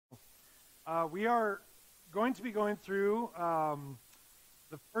We are going to be going through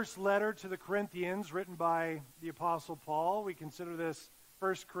the first letter to the Corinthians written by the Apostle Paul. We consider this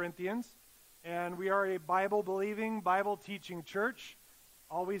 1 Corinthians. And we are a Bible-believing, Bible-teaching church.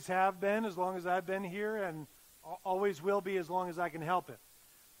 Always have been as long as I've been here, and always will be as long as I can help it.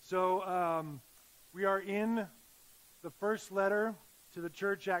 So we are in the first letter to the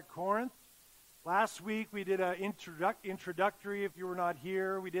church at Corinth. Last week we did an introductory, if you were not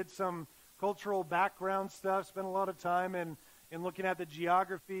here. We did some cultural background stuff, spent a lot of time in looking at the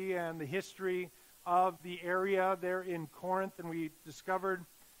geography and the history of the area there in Corinth, and we discovered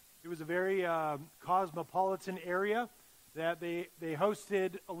it was a very cosmopolitan area, that they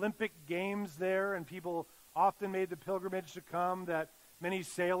hosted Olympic Games there, and people often made the pilgrimage to come, that many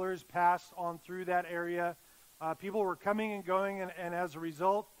sailors passed on through that area. People were coming and going, and as a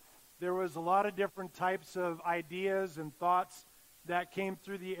result, there was a lot of different types of ideas and thoughts that came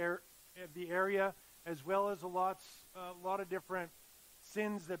through the area, as well as a lot of different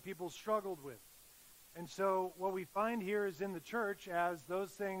sins that people struggled with. And so what we find here is in the church, as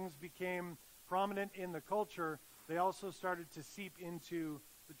those things became prominent in the culture, they also started to seep into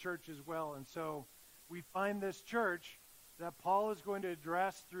the church as well. And so we find this church that Paul is going to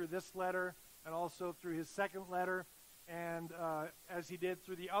address through this letter and also through his second letter, and as he did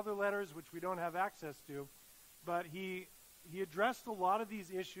through the other letters, which we don't have access to. But he addressed a lot of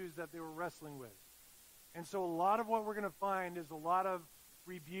these issues that they were wrestling with. And so a lot of what we're going to find is a lot of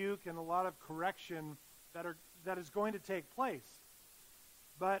rebuke and a lot of correction that is going to take place.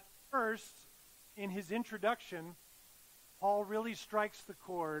 But first, in his introduction, Paul really strikes the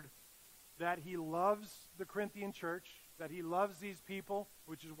chord that he loves the Corinthian church, that he loves these people,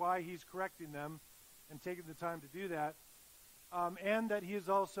 which is why he's correcting them and taking the time to do that, and that he is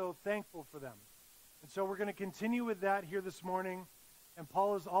also thankful for them. And so we're going to continue with that here this morning, and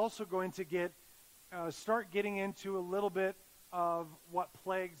Paul is also going to start getting into a little bit of what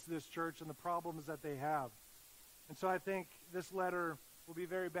plagues this church and the problems that they have. And so I think this letter will be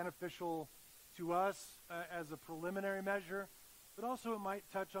very beneficial to us as a preliminary measure, but also it might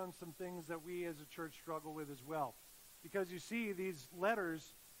touch on some things that we as a church struggle with as well. Because you see, these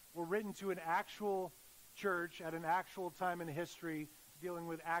letters were written to an actual church at an actual time in history dealing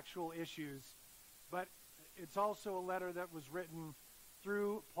with actual issues. But it's also a letter that was written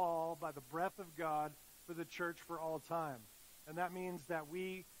through Paul by the breath of God for the church for all time. And that means that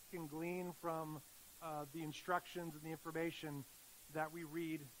we can glean from the instructions and the information that we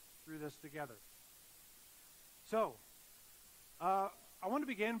read through this together. So, I want to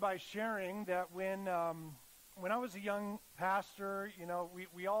begin by sharing that when I was a young pastor,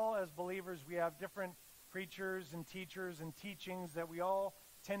 we all as believers, we have different preachers and teachers and teachings that we all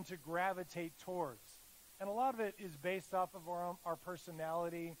tend to gravitate towards. And a lot of it is based off of our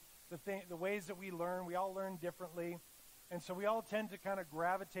personality, the ways that we learn. We all learn differently. And so we all tend to kind of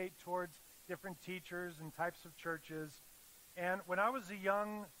gravitate towards different teachers and types of churches. And when I was a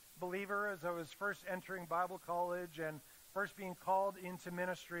young believer, as I was first entering Bible college and first being called into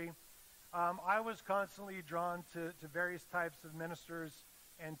ministry, I was constantly drawn to various types of ministers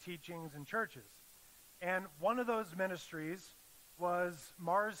and teachings and churches. And one of those ministries was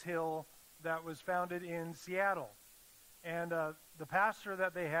Mars Hill, that was founded in Seattle. And the pastor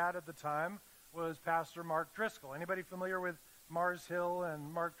that they had at the time was Pastor Mark Driscoll. Anybody familiar with Mars Hill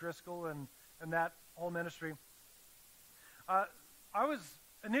and Mark Driscoll and that whole ministry? I was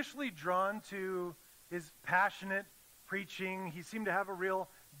initially drawn to his passionate preaching. He seemed to have a real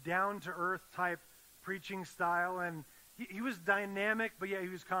down-to-earth type preaching style, and he was dynamic, but yet he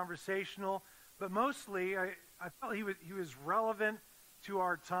was conversational. But mostly, I felt he was relevant to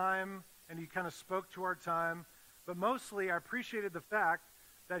our time, and he kind of spoke to our time. But mostly, I appreciated the fact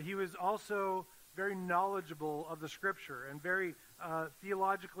that he was also very knowledgeable of the Scripture and very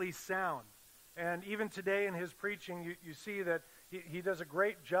theologically sound. And even today in his preaching, you see that he does a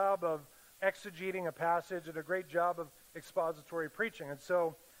great job of exegeting a passage and a great job of expository preaching. And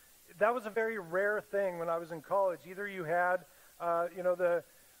so that was a very rare thing when I was in college. Either you had, the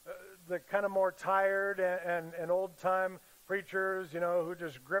kind of more tired and old-time preachers, who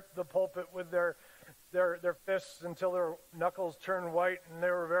just gripped the pulpit with their fists until their knuckles turned white, and they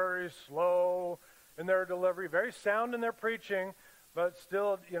were very slow in their delivery, very sound in their preaching, but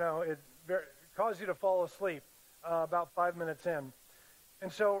still, it caused you to fall asleep about 5 minutes in.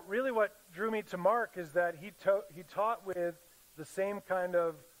 And so really what drew me to Mark is that he taught with the same kind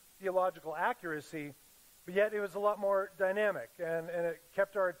of theological accuracy, but yet it was a lot more dynamic, and it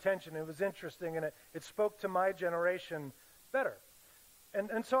kept our attention. It was interesting, and it spoke to my generation better.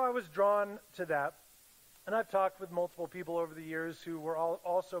 And so I was drawn to that. And I've talked with multiple people over the years who were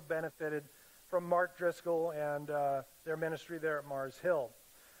also benefited from Mark Driscoll and their ministry there at Mars Hill.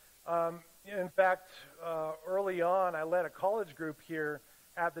 In fact, early on, I led a college group here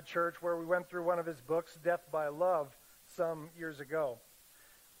at the church where we went through one of his books, Death by Love, some years ago.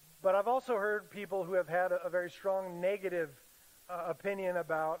 But I've also heard people who have had a very strong negative opinion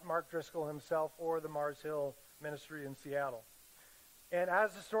about Mark Driscoll himself or the Mars Hill ministry in Seattle. And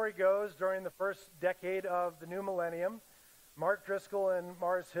as the story goes, during the first decade of the new millennium, Mark Driscoll and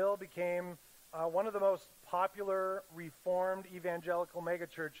Mars Hill became one of the most popular Reformed evangelical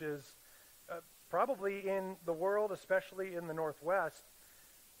megachurches probably in the world, especially in the Northwest.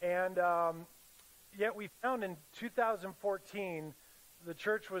 And yet we found in 2014, the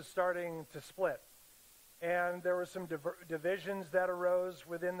church was starting to split. And there were some divisions that arose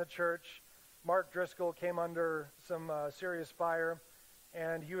within the church. Mark Driscoll came under some serious fire,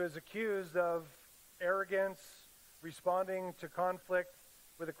 and he was accused of arrogance, responding to conflict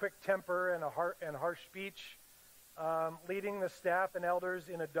with a quick temper and harsh speech, leading the staff and elders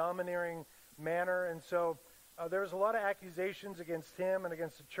in a domineering manner. And so there was a lot of accusations against him and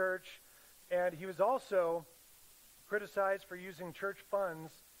against the church. And he was also criticized for using church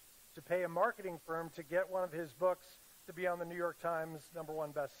funds to pay a marketing firm to get one of his books to be on the New York Times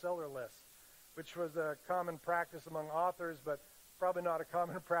 #1 bestseller list, which was a common practice among authors, but probably not a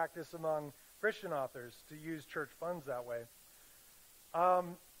common practice among Christian authors to use church funds that way.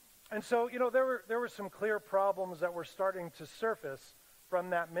 And so, there were some clear problems that were starting to surface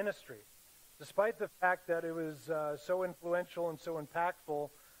from that ministry. Despite the fact that it was so influential and so impactful,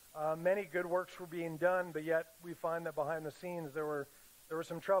 many good works were being done, but yet we find that behind the scenes there were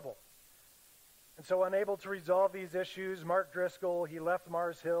some trouble. And so unable to resolve these issues, Mark Driscoll, he left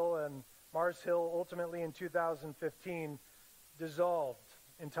Mars Hill, and Mars Hill ultimately in 2015 dissolved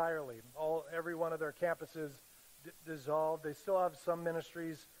entirely. Every one of their campuses dissolved. They still have some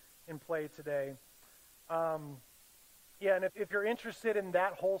ministries in play today. And if you're interested in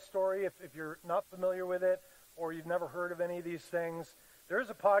that whole story, if you're not familiar with it or you've never heard of any of these things, there's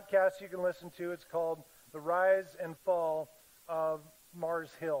a podcast you can listen to. It's called The Rise and Fall of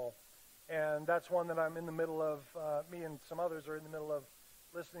Mars Hill. And that's one that I'm in the middle of, me and some others are in the middle of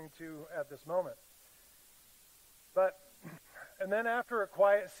listening to at this moment. And then after a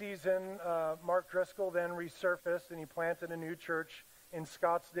quiet season, Mark Driscoll then resurfaced and he planted a new church in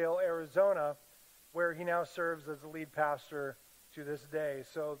Scottsdale, Arizona, where he now serves as the lead pastor to this day.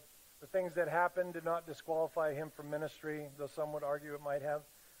 So the things that happened did not disqualify him from ministry, though some would argue it might have.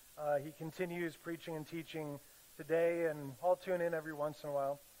 He continues preaching and teaching today, and I'll tune in every once in a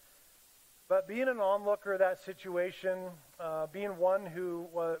while. But being an onlooker of that situation, being one who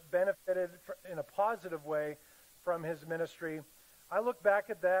benefited in a positive way from his ministry, I look back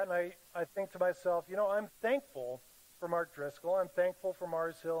at that and I think to myself, I'm thankful for Mark Driscoll. I'm thankful for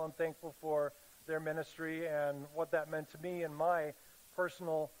Mars Hill. I'm thankful for their ministry and what that meant to me and my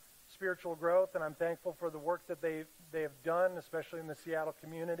personal spiritual growth. And I'm thankful for the work that they have done, especially in the Seattle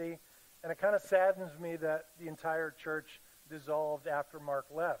community. And it kind of saddens me that the entire church dissolved after Mark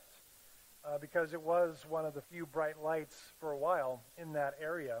left, because it was one of the few bright lights for a while in that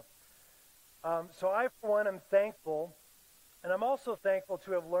area. So I, for one, am thankful, and I'm also thankful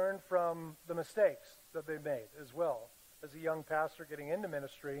to have learned from the mistakes that they made as well. As a young pastor getting into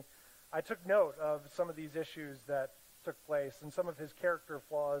ministry, I took note of some of these issues that took place and some of his character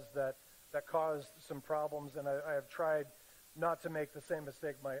flaws that caused some problems, and I have tried not to make the same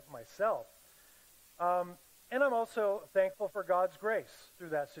mistake myself. And I'm also thankful for God's grace through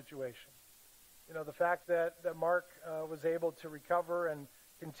that situation. The fact that Mark was able to recover and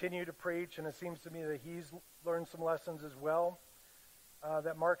continue to preach, and it seems to me that he's learned some lessons as well,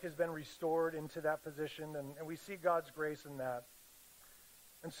 that Mark has been restored into that position, and we see God's grace in that.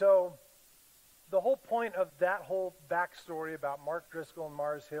 And so the whole point of that whole backstory about Mark Driscoll and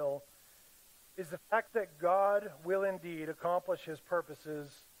Mars Hill is the fact that God will indeed accomplish his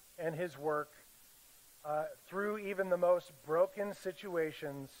purposes and his work through even the most broken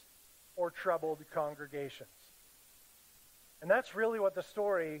situations or troubled congregations. And that's really what the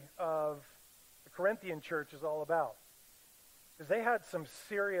story of the Corinthian church is all about. Because they had some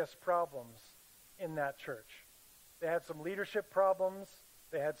serious problems in that church. They had some leadership problems.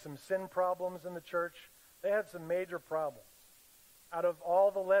 They had some sin problems in the church. They had some major problems. Out of all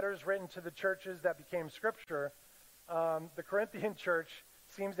the letters written to the churches that became scripture, the Corinthian church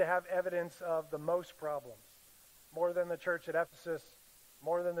seems to have evidence of the most problems. More than the church at Ephesus,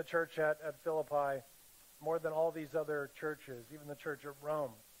 more than the church at Philippi, more than all these other churches, even the church at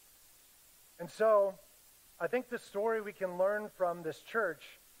Rome. And so, I think the story we can learn from this church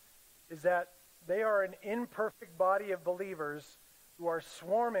is that they are an imperfect body of believers who are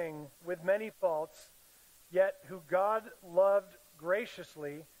swarming with many faults, yet who God loved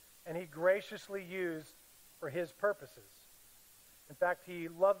graciously, and he graciously used for his purposes. In fact, he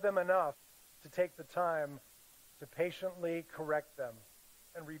loved them enough to take the time to patiently correct them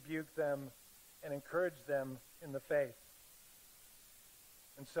and rebuke them and encourage them in the faith.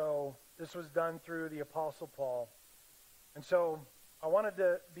 And so this was done through the Apostle Paul. And so I wanted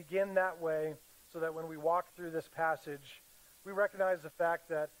to begin that way so that when we walk through this passage, we recognize the fact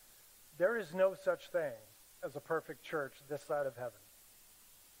that there is no such thing as a perfect church this side of heaven.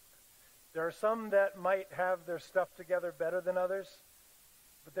 There are some that might have their stuff together better than others,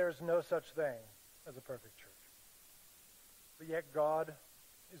 but there is no such thing as a perfect church. But yet God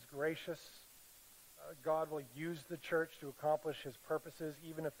is gracious. God will use the church to accomplish his purposes,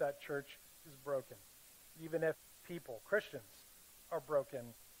 even if that church is broken. Even if people, Christians, are broken,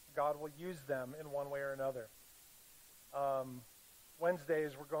 God will use them in one way or another.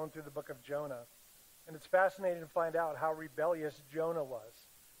 Wednesdays, we're going through the book of Jonah, and it's fascinating to find out how rebellious Jonah was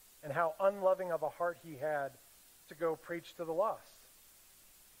and how unloving of a heart he had to go preach to the lost.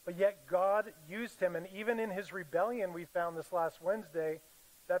 But yet God used him, and even in his rebellion, we found this last Wednesday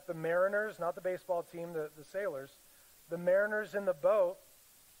that the mariners, not the baseball team, the sailors, the mariners in the boat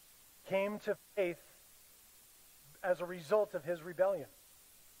came to faith as a result of his rebellion.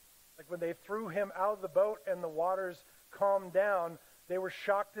 Like when they threw him out of the boat and the waters calmed down, they were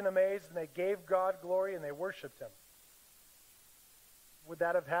shocked and amazed, and they gave God glory and they worshiped him. Would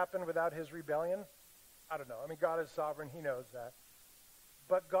that have happened without his rebellion? I don't know. I mean, God is sovereign. He knows that.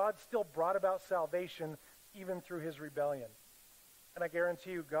 But God still brought about salvation even through his rebellion. And I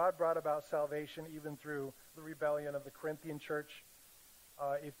guarantee you, God brought about salvation even through the rebellion of the Corinthian church.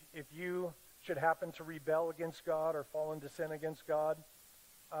 If you should happen to rebel against God or fall into sin against God,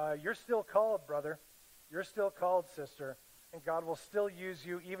 you're still called, brother. You're still called, sister. And God will still use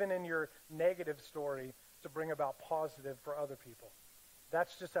you, even in your negative story, to bring about positive for other people.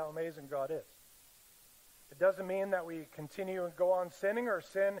 That's just how amazing God is. It doesn't mean that we continue and go on sinning or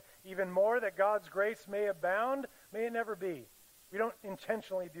sin even more, that God's grace may abound. May it never be. We don't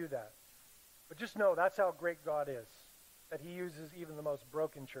intentionally do that. But just know that's how great God is, that he uses even the most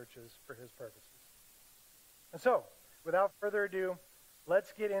broken churches for his purposes. And so, without further ado,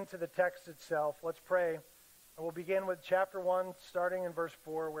 let's get into the text itself. Let's pray. And we'll begin with chapter 1, starting in verse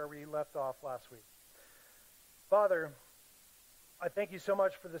 4, where we left off last week. Father, I thank you so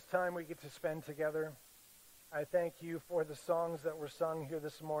much for this time we get to spend together. I thank you for the songs that were sung here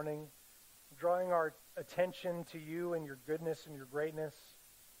this morning, drawing our attention to you and your goodness and your greatness,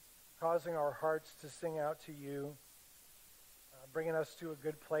 causing our hearts to sing out to you, bringing us to a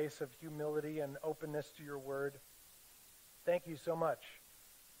good place of humility and openness to your word. Thank you so much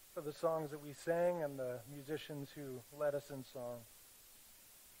for the songs that we sang and the musicians who led us in song.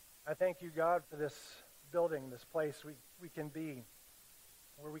 I thank you, God, for this building, this place we can be,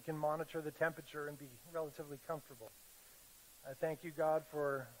 where we can monitor the temperature and be relatively comfortable. I thank you, God,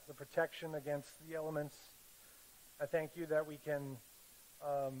 for the protection against the elements. I thank you that we can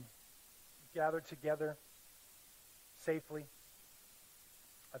gather together safely.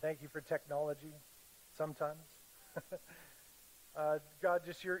 I thank you for technology sometimes. God,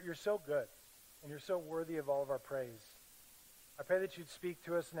 just you're so good, and you're so worthy of all of our praise. I pray that you'd speak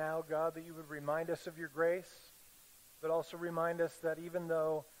to us now, God, that you would remind us of your grace, but also remind us that even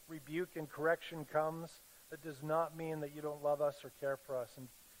though rebuke and correction comes, that does not mean that you don't love us or care for us. And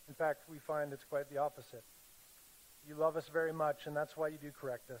in fact, we find it's quite the opposite. You love us very much, and that's why you do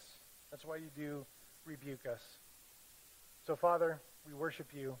correct us. That's why you do rebuke us. So, Father, we worship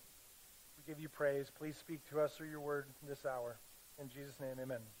you. We give you praise. Please speak to us through your word this hour. In Jesus' name,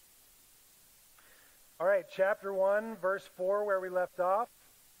 amen. All right, chapter 1, verse 4, where we left off.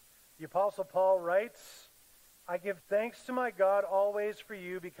 The Apostle Paul writes, I give thanks to my God always for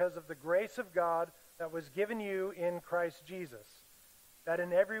you because of the grace of God that was given you in Christ Jesus, that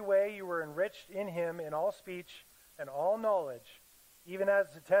in every way you were enriched in him in all speech and all knowledge, even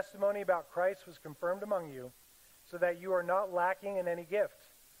as the testimony about Christ was confirmed among you, so that you are not lacking in any gift,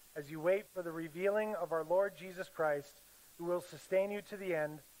 as you wait for the revealing of our Lord Jesus Christ, who will sustain you to the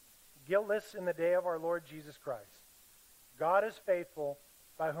end, guiltless in the day of our Lord Jesus Christ. God is faithful,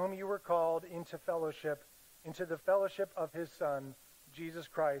 by whom you were called into fellowship, into the fellowship of his Son, Jesus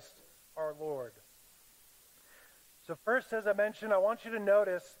Christ, our Lord. So first, as I mentioned, I want you to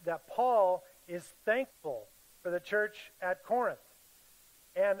notice that Paul is thankful for the church at Corinth.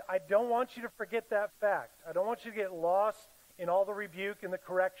 And I don't want you to forget that fact. I don't want you to get lost in all the rebuke and the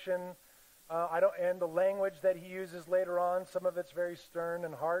correction and the language that he uses later on. Some of it's very stern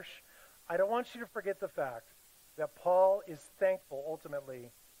and harsh. I don't want you to forget the fact that Paul is thankful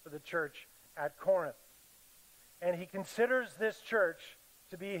ultimately for the church at Corinth. And he considers this church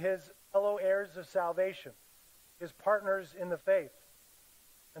to be his fellow heirs of salvation, his partners in the faith.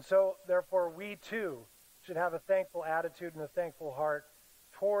 And so, therefore, we too should have a thankful attitude and a thankful heart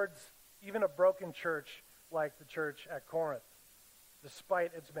towards even a broken church like the church at Corinth,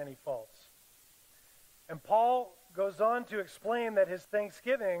 despite its many faults. And Paul goes on to explain that his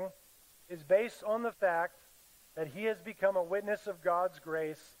thanksgiving is based on the fact that he has become a witness of God's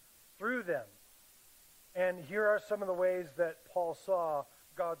grace through them. And here are some of the ways that Paul saw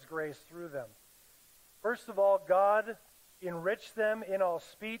God's grace through them. First of all, God enriched them in all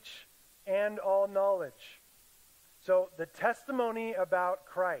speech and all knowledge. So the testimony about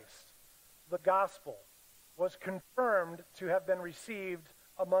Christ, the gospel, was confirmed to have been received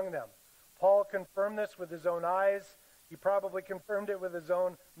among them. Paul confirmed this with his own eyes. He probably confirmed it with his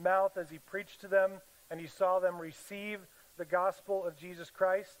own mouth as he preached to them, and he saw them receive the gospel of Jesus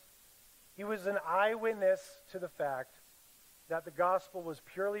Christ. He was an eyewitness to the fact that the gospel was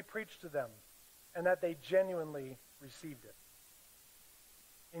purely preached to them and that they genuinely received it.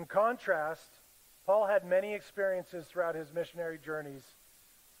 In contrast, Paul had many experiences throughout his missionary journeys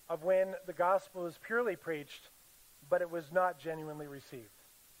of when the gospel was purely preached, but it was not genuinely received,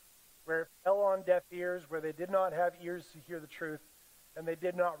 where it fell on deaf ears, where they did not have ears to hear the truth, and they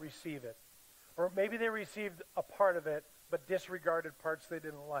did not receive it. Or maybe they received a part of it, but disregarded parts they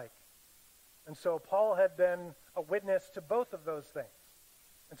didn't like. And so Paul had been a witness to both of those things.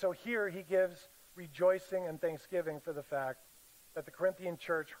 And so here he gives rejoicing and thanksgiving for the fact that the Corinthian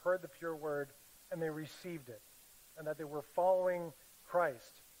church heard the pure word and they received it, and that they were following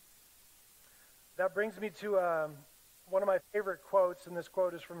Christ. That brings me to one of my favorite quotes, and this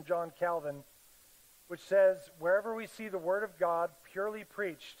quote is from John Calvin, which says, "Wherever we see the word of God purely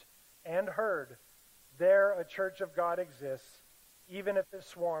preached and heard, there a church of God exists, even if it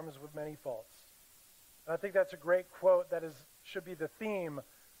swarms with many faults." And I think that's a great quote that should be the theme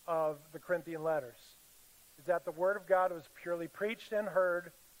of the Corinthian letters, is that the word of God was purely preached and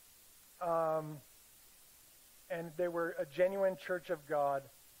heard, and they were a genuine church of God,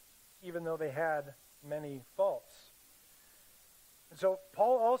 even though they had many faults. And so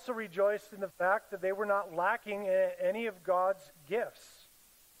Paul also rejoiced in the fact that they were not lacking in any of God's gifts.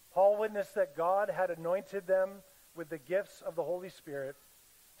 Paul witnessed that God had anointed them with the gifts of the Holy Spirit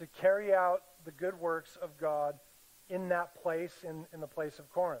to carry out the good works of God in that place, in the place of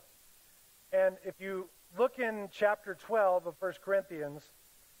Corinth. And if you look in chapter 12 of 1 Corinthians,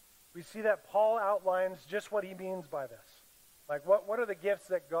 we see that Paul outlines just what he means by this. Like, what are the gifts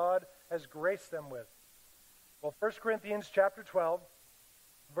that God has graced them with? Well, 1 Corinthians chapter 12,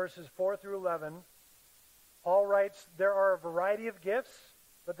 verses 4 through 11, Paul writes, "There are a variety of gifts,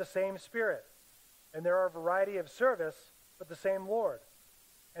 but the same Spirit. And there are a variety of service, but the same Lord.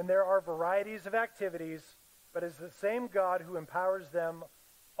 And there are varieties of activities, but it's the same God who empowers them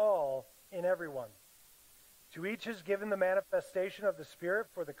all in everyone. To each is given the manifestation of the Spirit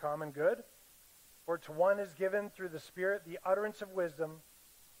for the common good. For to one is given through the Spirit the utterance of wisdom,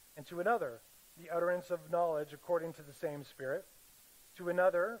 and to another the utterance of knowledge according to the same Spirit. To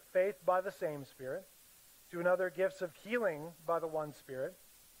another, faith by the same Spirit. To another, gifts of healing by the one Spirit.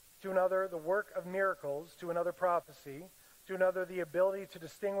 To another, the work of miracles. To another, prophecy. To another, the ability to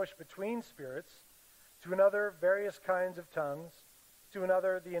distinguish between spirits. To another, various kinds of tongues. To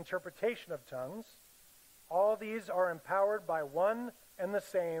another, the interpretation of tongues. All these are empowered by one and the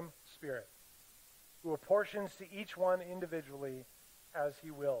same Spirit, who apportions to each one individually as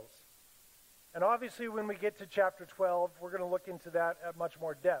he wills." And obviously when we get to chapter 12, we're going to look into that at much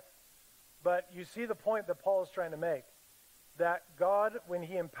more depth. But you see the point that Paul is trying to make, that God, when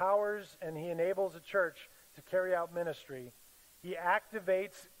he empowers and he enables a church to carry out ministry, he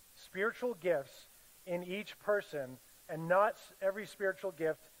activates spiritual gifts in each person, and not every spiritual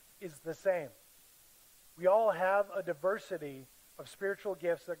gift is the same. We all have a diversity of spiritual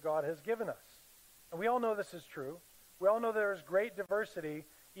gifts that God has given us. And we all know this is true. We all know there is great diversity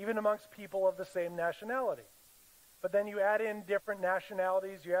even amongst people of the same nationality. But then you add in different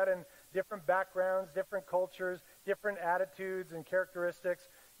nationalities, you add in different backgrounds, different cultures, different attitudes and characteristics.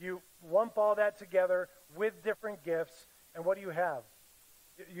 You lump all that together with different gifts, and what do you have?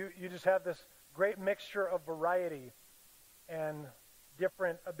 You just have this great mixture of variety and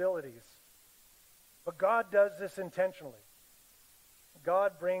different abilities. But God does this intentionally.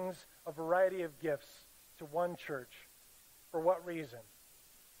 God brings a variety of gifts to one church. For what reason?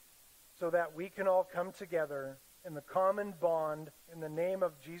 So that we can all come together in the common bond in the name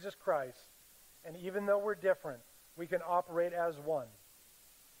of Jesus Christ, and even though we're different, we can operate as one.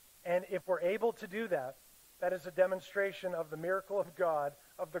 And if we're able to do that, that is a demonstration of the miracle of God,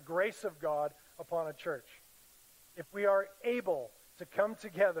 of the grace of God upon a church. If we are able to come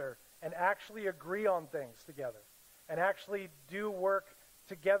together and actually agree on things together and actually do work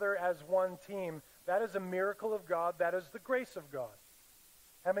together as one team, that is a miracle of God. That is the grace of God.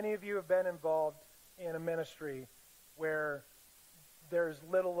 How many of you have been involved in a ministry where there's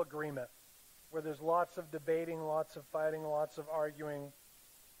little agreement, where there's lots of debating, lots of fighting, lots of arguing?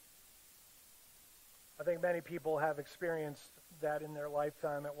 I think many people have experienced that in their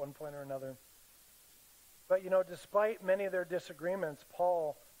lifetime at one point or another. But, despite many of their disagreements,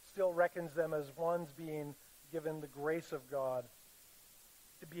 Paul still reckons them as ones being given the grace of God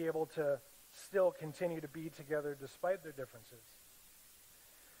to be able to still continue to be together despite their differences.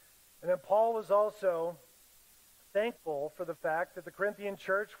 And then Paul was also thankful for the fact that the Corinthian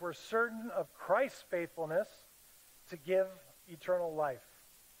church were certain of Christ's faithfulness to give eternal life.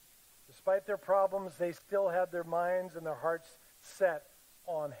 Despite their problems, they still had their minds and their hearts set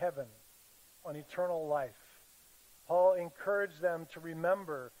on heaven, on eternal life. Paul encouraged them to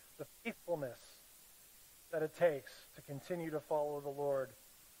remember the faithfulness that it takes to continue to follow the Lord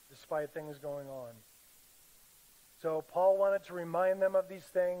despite things going on. So Paul wanted to remind them of these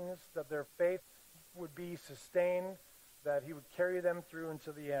things, that their faith would be sustained, that he would carry them through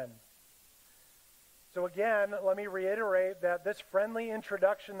until the end. So again, let me reiterate that this friendly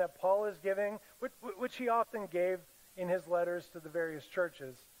introduction that Paul is giving, which he often gave in his letters to the various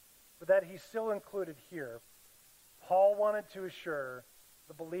churches, but that he still included here, Paul wanted to assure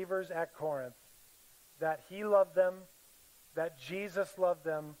the believers at Corinth that he loved them, that Jesus loved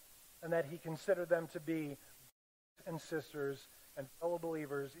them, and that he considered them to be and sisters and fellow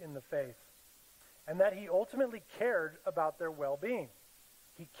believers in the faith, and that he ultimately cared about their well-being.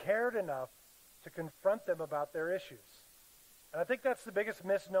 He cared enough to confront them about their issues. And I think that's the biggest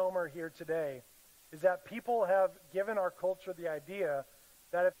misnomer here today, is that people have given our culture the idea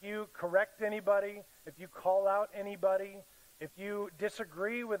that if you correct anybody, if you call out anybody, if you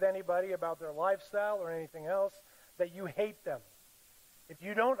disagree with anybody about their lifestyle or anything else, that you hate them. If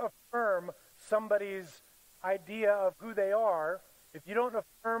you don't affirm somebody's idea of who they are, if you don't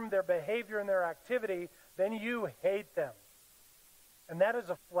affirm their behavior and their activity, then you hate them. And that is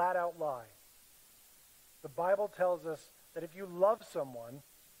a flat-out lie. The Bible tells us that if you love someone,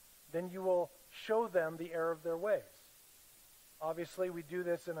 then you will show them the error of their ways. Obviously, we do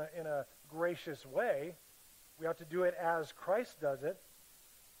this in a gracious way. We ought to do it as Christ does it.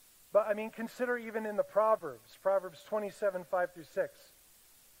 But, consider even in the Proverbs. Proverbs 27, 5 through 6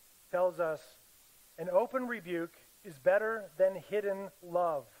 tells us, an open rebuke is better than hidden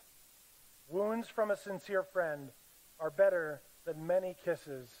love. Wounds from a sincere friend are better than many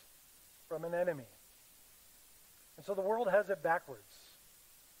kisses from an enemy. And so the world has it backwards.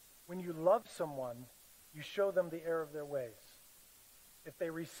 When you love someone, you show them the error of their ways. If they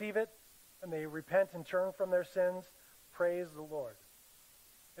receive it and they repent and turn from their sins, praise the Lord.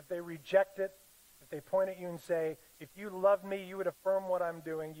 If they reject it, if they point at you and say, if you loved me, you would affirm what I'm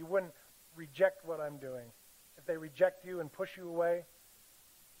doing, you wouldn't reject what I'm doing. If they reject you and push you away,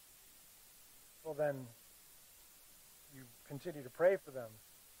 well then, you continue to pray for them.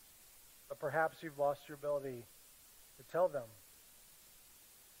 But perhaps you've lost your ability to tell them.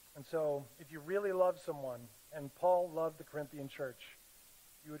 And so, if you really love someone, and Paul loved the Corinthian church,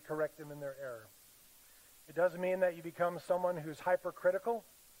 you would correct them in their error. It doesn't mean that you become someone who's hypercritical,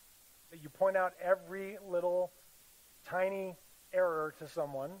 that you point out every little tiny error to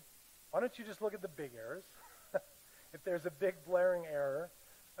someone. Why don't you just look at the big errors? If there's a big blaring error,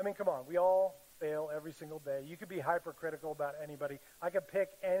 come on, we all fail every single day. You could be hypercritical about anybody. I could pick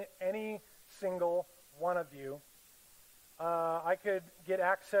any single one of you. I could get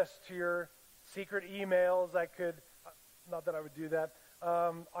access to your secret emails. I could, not that I would do that.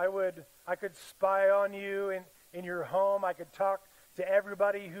 I could spy on you in your home. I could talk to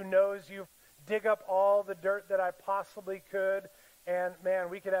everybody who knows you, dig up all the dirt that I possibly could, and man,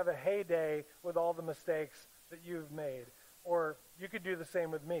 we could have a heyday with all the mistakes that you've made. Or you could do the same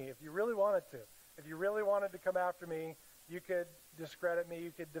with me if you really wanted to. If you really wanted to come after me, you could discredit me,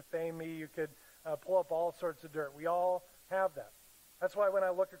 you could defame me, you could pull up all sorts of dirt. We all have that. That's why when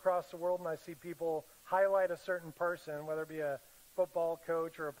I look across the world and I see people highlight a certain person, whether it be a football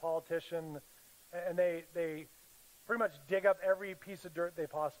coach or a politician, and they pretty much dig up every piece of dirt they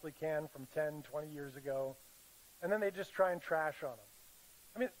possibly can from 10, 20 years ago, and then they just try and trash on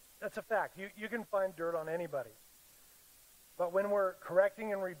them. That's a fact. You can find dirt on anybody. But when we're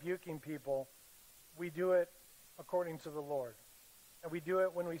correcting and rebuking people, we do it according to the Lord. And we do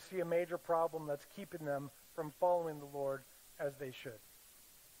it when we see a major problem that's keeping them from following the Lord as they should.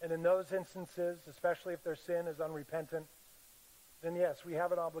 And in those instances, especially if their sin is unrepentant, then yes, we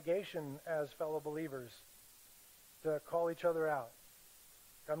have an obligation as fellow believers to call each other out,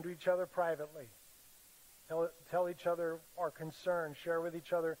 come to each other privately, tell each other our concern, share with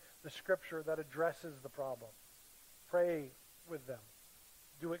each other the scripture that addresses the problem, pray with them,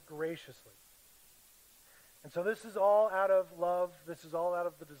 do it graciously. And so this is all out of love. This is all out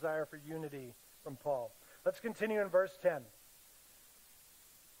of the desire for unity from Paul. Let's continue in verse 10.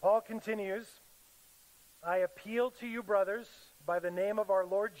 Paul continues, I appeal to you, brothers, by the name of our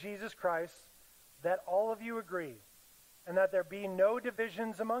Lord Jesus Christ, that all of you agree, and that there be no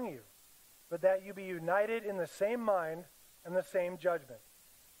divisions among you, but that you be united in the same mind and the same judgment.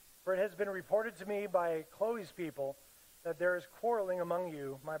 For it has been reported to me by Chloe's people that there is quarreling among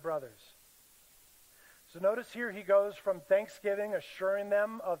you, my brothers. So notice here he goes from thanksgiving, assuring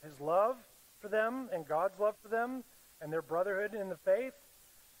them of his love for them and God's love for them and their brotherhood in the faith,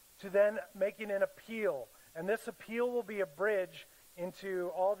 to then making an appeal. And this appeal will be a bridge into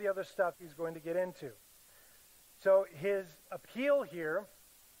all the other stuff he's going to get into. So his appeal here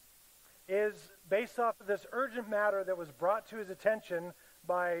is based off of this urgent matter that was brought to his attention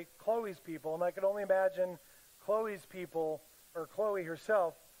by Chloe's people. And I could only imagine Chloe's people, or Chloe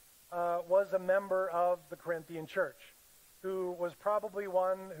herself, was a member of the Corinthian church, who was probably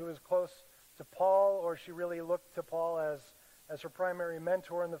one who was close to Paul, or she really looked to Paul as her primary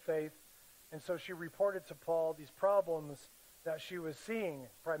mentor in the faith. And so she reported to Paul these problems that she was seeing,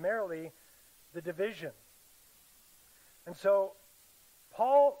 primarily the division. And so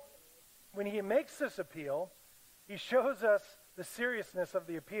Paul, when he makes this appeal, he shows us the seriousness of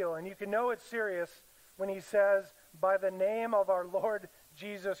the appeal. And you can know it's serious when he says, by the name of our Lord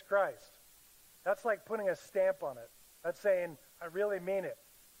Jesus Christ. That's like putting a stamp on it. That's saying, I really mean it.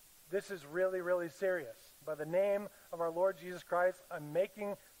 This is really, really serious. By the name of our Lord Jesus Christ, I'm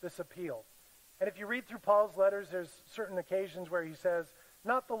making this appeal. And if you read through Paul's letters, there's certain occasions where he says,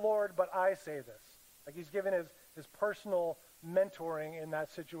 not the Lord, but I say this. Like he's given his personal mentoring in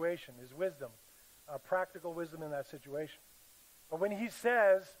that situation, his wisdom, practical wisdom in that situation. But when he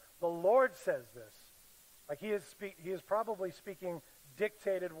says, the Lord says this, like he is probably speaking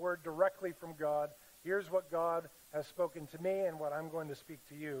dictated word directly from God. Here's what God has spoken to me and what I'm going to speak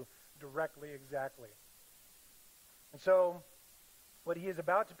to you directly, exactly. And so what he is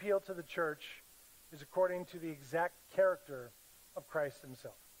about to appeal to the church is according to the exact character of Christ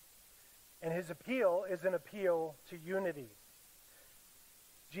himself. And his appeal is an appeal to unity.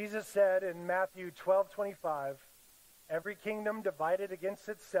 Jesus said in Matthew 12:25, every kingdom divided against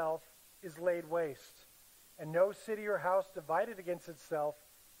itself is laid waste, and no city or house divided against itself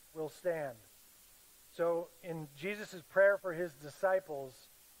will stand. So in Jesus' prayer for his disciples,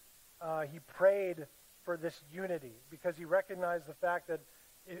 he prayed for this unity because he recognized the fact that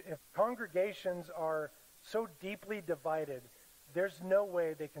if congregations are so deeply divided, there's no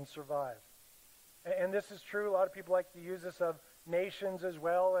way they can survive. And this is true. A lot of people like to use this of nations as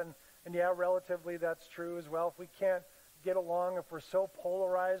well. And yeah, relatively that's true as well. If we can't get along, if we're so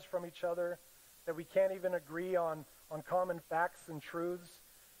polarized from each other that we can't even agree on common facts and truths,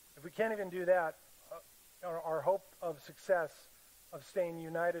 if we can't even do that, our hope of success of staying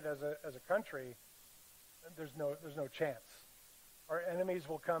united as a country, there's no chance. Our enemies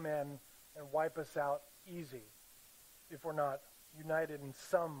will come in and wipe us out easy if we're not united in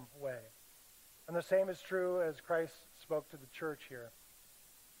some way. And the same is true as Christ spoke to the church here,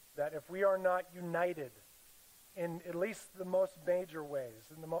 that if we are not united in at least the most major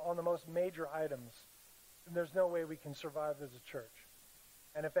ways, on the most major items, then there's no way we can survive as a church.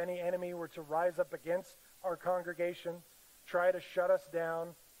 And if any enemy were to rise up against our congregation, try to shut us down,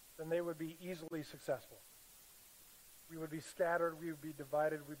 then they would be easily successful. We would be scattered, we would be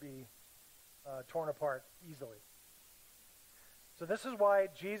divided, we'd be torn apart easily. So this is why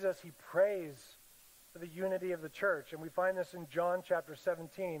Jesus, he prays for the unity of the church. And we find this in John chapter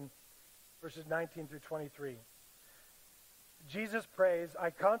 17, verses 19 through 23. Jesus prays,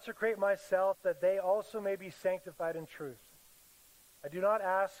 I consecrate myself that they also may be sanctified in truth. I do not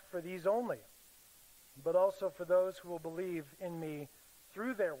ask for these only, but also for those who will believe in me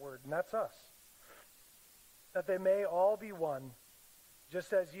through their word, and that's us, that they may all be one,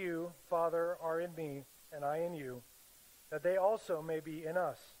 just as you, Father, are in me, and I in you, that they also may be in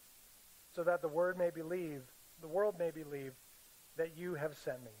us, so that the world may believe that you have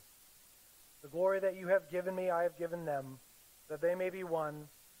sent me. The glory that you have given me, I have given them, that they may be one,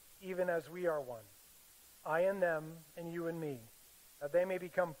 even as we are one. I in them, and you in me, that they may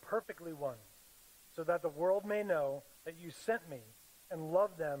become perfectly one, so that the world may know that you sent me and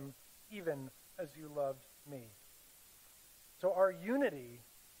loved them even as you loved me. So our unity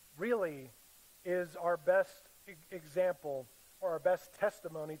really is our best example or our best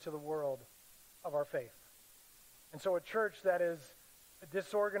testimony to the world of our faith. And so a church that is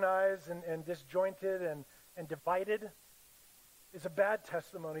disorganized and disjointed and divided is a bad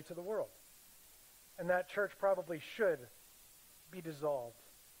testimony to the world. And that church probably should be dissolved.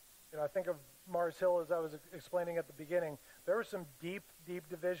 I think of Mars Hill, as I was explaining at the beginning. There were some deep, deep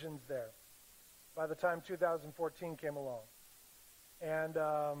divisions there by the time 2014 came along. And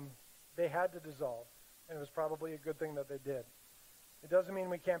they had to dissolve. And it was probably a good thing that they did. It doesn't mean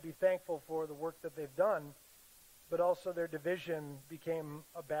we can't be thankful for the work that they've done, but also their division became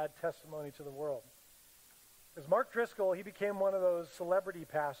a bad testimony to the world. Because Mark Driscoll, he became one of those celebrity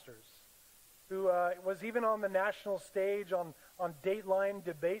pastors who was even on the national stage on Dateline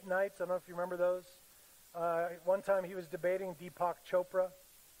debate nights. I don't know if you remember those. One time he was debating Deepak Chopra,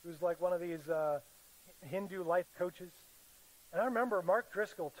 who's like one of these Hindu life coaches. And I remember Mark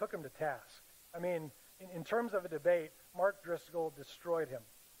Driscoll took him to task. I mean, in terms of a debate, Mark Driscoll destroyed him.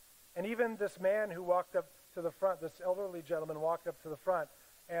 And even this man who walked up to the front, this elderly gentleman walked up to the front,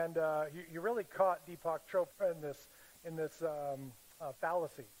 and you really caught Deepak Chopra in this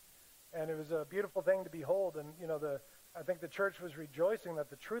fallacy. And it was a beautiful thing to behold. And, I think the church was rejoicing that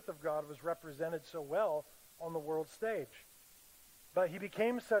the truth of God was represented so well on the world stage. But he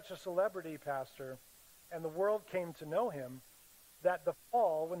became such a celebrity pastor, and the world came to know him, that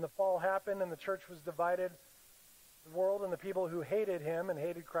when the fall happened and the church was divided, the world and the people who hated him and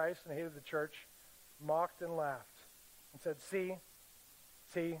hated Christ and hated the church mocked and laughed and said,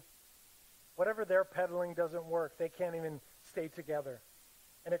 see, whatever they're peddling doesn't work. They can't even stay together.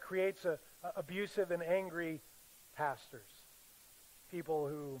 And it creates abusive and angry pastors, people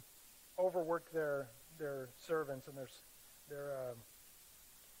who overwork their servants and their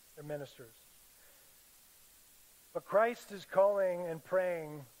ministers. But Christ is calling and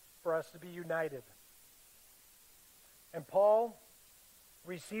praying for us to be united. And Paul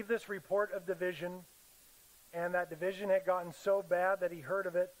received this report of division, and that division had gotten so bad that he heard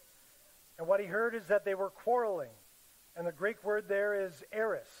of it. And what he heard is that they were quarreling. And the Greek word there is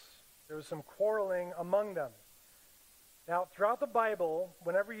eris. There was some quarreling among them. Now, throughout the Bible,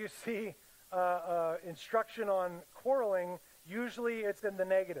 whenever you see instruction on quarreling, usually it's in the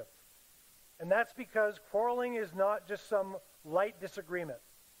negative. And that's because quarreling is not just some light disagreement.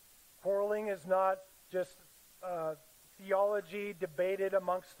 Quarreling is not just theology debated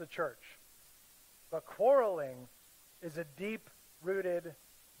amongst the church. But quarreling is a deep-rooted,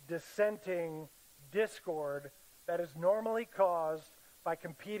 dissenting discord that is normally caused by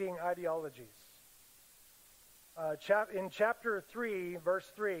competing ideologies. In chapter 3,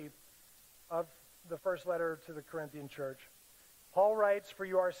 verse 3 of the first letter to the Corinthian church, Paul writes, "For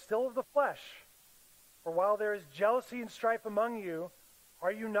you are still of the flesh. For while there is jealousy and strife among you,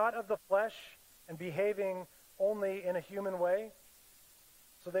 are you not of the flesh and behaving only in a human way?"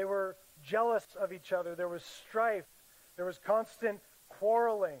 So they were jealous of each other. There was strife. There was constant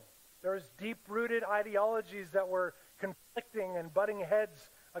quarreling. There was deep-rooted ideologies that were conflicting and butting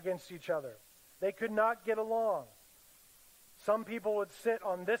heads against each other. They could not get along. Some people would sit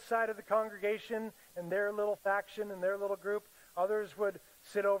on this side of the congregation in their little faction, in their little group. Others would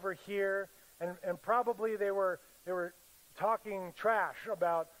sit over here, and probably they were talking trash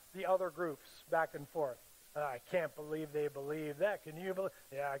about the other groups back and forth. I can't believe they believe that. Can you believe?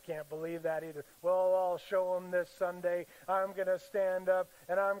 Yeah, I can't believe that either. Well, I'll show them this Sunday. I'm going to stand up,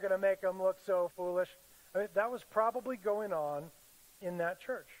 and I'm going to make them look so foolish. I mean, that was probably going on in that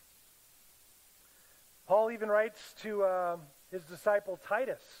church. Paul even writes to his disciple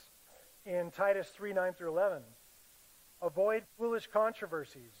Titus in Titus 3:9 through 11. "Avoid foolish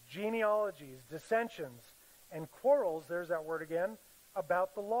controversies, genealogies, dissensions, and quarrels," there's that word again,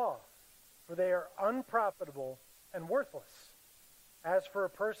 "about the law, for they are unprofitable and worthless. As for a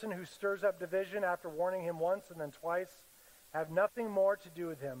person who stirs up division after warning him once and then twice, have nothing more to do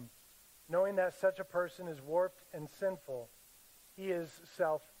with him, knowing that such a person is warped and sinful. He is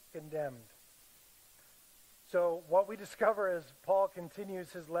self-condemned." So what we discover as Paul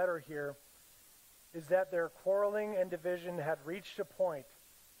continues his letter here is that their quarreling and division had reached a point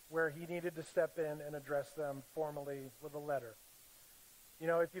where he needed to step in and address them formally with a letter.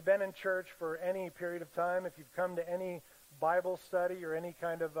 If you've been in church for any period of time, if you've come to any Bible study or any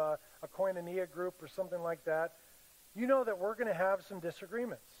kind of a koinonia group or something like that, you know that we're going to have some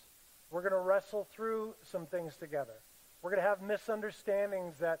disagreements. We're going to wrestle through some things together. We're going to have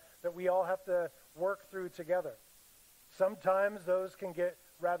misunderstandings that we all have to work through together. Sometimes those can get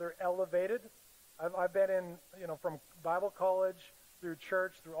rather elevated. I've been in, from Bible college through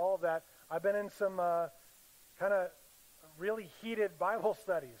church, through all of that, I've been in some kind of really heated Bible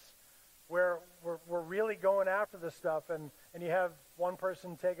studies where we're really going after this stuff, and you have one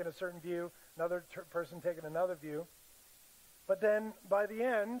person taking a certain view, another person taking another view. But then by the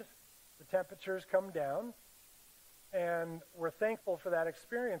end, the temperatures come down, and we're thankful for that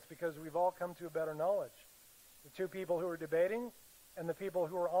experience because we've all come to a better knowledge. The two people who were debating and the people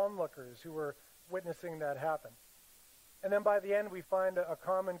who were onlookers who were witnessing that happen. And then by the end, we find a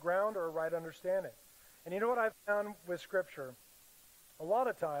common ground or a right understanding. And you know what I've found with Scripture? A lot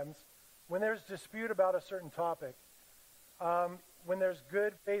of times, when there's dispute about a certain topic, when there's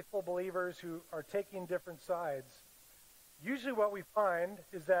good, faithful believers who are taking different sides, usually what we find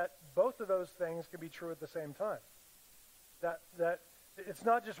is that both of those things can be true at the same time. That it's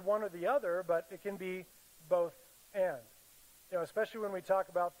not just one or the other, but it can be both and. You know, especially when we talk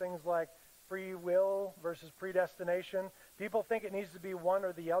about things like free will versus predestination, people think it needs to be one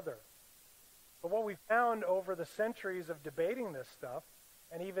or the other. But what we found over the centuries of debating this stuff,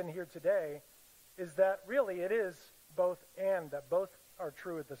 and even here today, is that really it is both and, that both are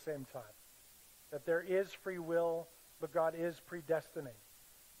true at the same time. That there is free will, but God is predestining.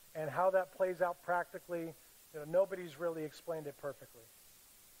 And how that plays out practically, you know, nobody's really explained it perfectly.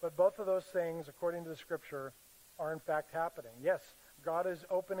 But both of those things, according to the Scripture, are in fact happening. Yes, God is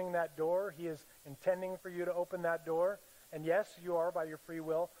opening that door. He is intending for you to open that door. And yes, you are, by your free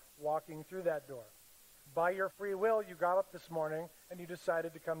will, walking through that door. By your free will, you got up this morning and you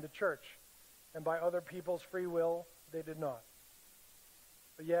decided to come to church. And by other people's free will, they did not.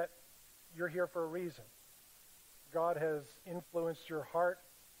 But yet, you're here for a reason. God has influenced your heart,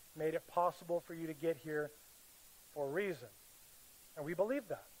 made it possible for you to get here for a reason. And we believe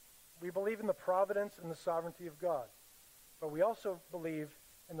that. We believe in the providence and the sovereignty of God. But we also believe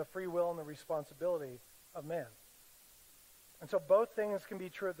in the free will and the responsibility of man. And so both things can be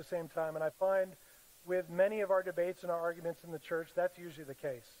true at the same time. And I find with many of our debates and our arguments in the church, that's usually the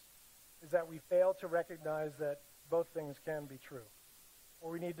case, is that we fail to recognize that both things can be true.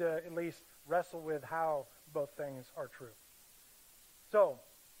 Or we need to at least wrestle with how both things are true. So,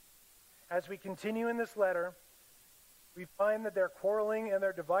 as we continue in this letter, we find that their quarreling and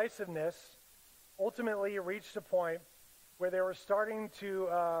their divisiveness ultimately reached a point where they were starting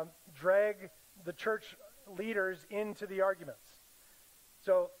to drag the church leaders into the arguments.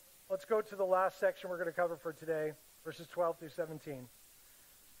 So let's go to the last section we're going to cover for today, verses 12 through 17.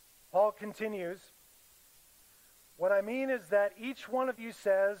 Paul continues, "What I mean is that each one of you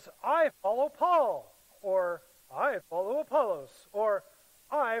says, 'I follow Paul,' or 'I follow Apollos,' or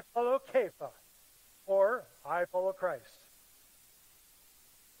 'I follow Kepha,' or 'I follow Christ.'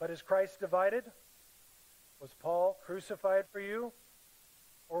 But is Christ divided? Was Paul crucified for you?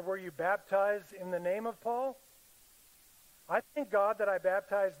 Or were you baptized in the name of Paul? I thank God that I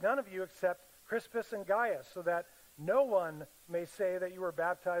baptized none of you except Crispus and Gaius, so that no one may say that you were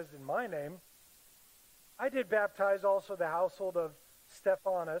baptized in my name. I did baptize also the household of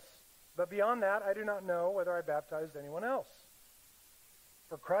Stephanas, but beyond that I do not know whether I baptized anyone else.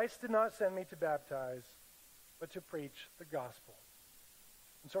 For Christ did not send me to baptize, but to preach the gospel."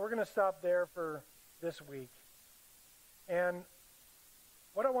 And so we're going to stop there for this week. And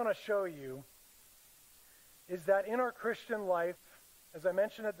what I want to show you is that in our Christian life, as I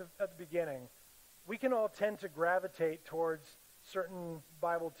mentioned at the beginning, we can all tend to gravitate towards certain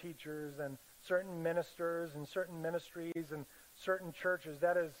Bible teachers and certain ministers and certain ministries and certain churches.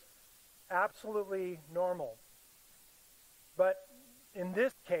 That is absolutely normal. But in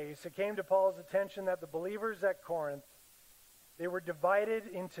this case, it came to Paul's attention that the believers at Corinth, they were divided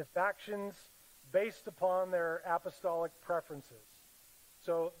into factions based upon their apostolic preferences.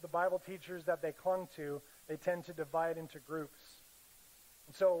 So the Bible teachers that they clung to, they tend to divide into groups.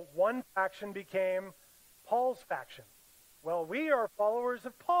 And so one faction became Paul's faction. Well, we are followers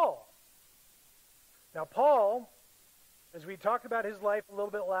of Paul. Now Paul, as we talked about his life a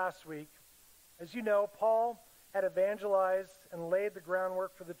little bit last week, as you know, Paul had evangelized and laid the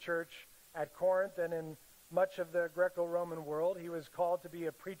groundwork for the church at Corinth and in much of the Greco-Roman world. He was called to be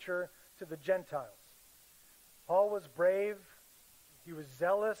a preacher to the Gentiles. Paul was brave. He was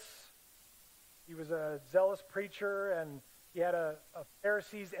zealous. He was a zealous preacher, and he had a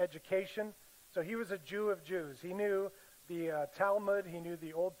Pharisee's education. So he was a Jew of Jews. He knew the Talmud. He knew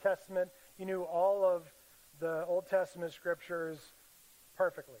the Old Testament. He knew all of the Old Testament scriptures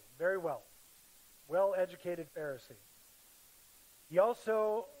perfectly, very well. Well-educated Pharisee. He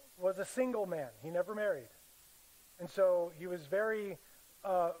also was a single man. He never married. And so he was very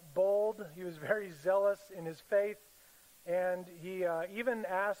bold. He was very zealous in his faith. And he even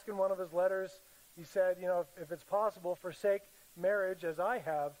asked in one of his letters, he said, you know, if it's possible, forsake marriage as I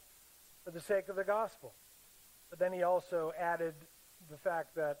have for the sake of the gospel. But then he also added the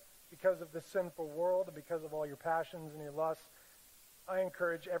fact that because of the sinful world and because of all your passions and your lusts, I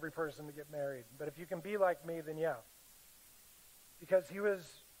encourage every person to get married. But if you can be like me, then yeah. Because he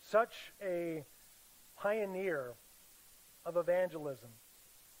was such a pioneer of evangelism.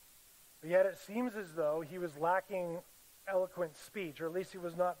 But yet it seems as though he was lacking eloquent speech, or at least he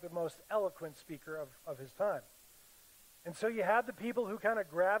was not the most eloquent speaker of his time. And so you had the people who kind of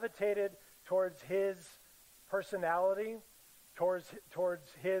gravitated towards his personality, towards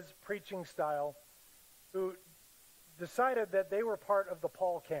his preaching style, who decided that they were part of the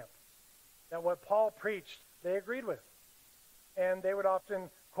Paul camp, that what Paul preached, they agreed with. And they would often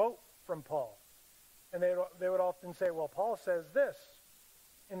quote from Paul. And they would often say, well, Paul says this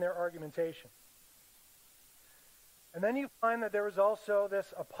in their argumentation. And then you find that there was also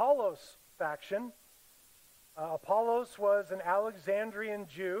this Apollos faction. Apollos was an Alexandrian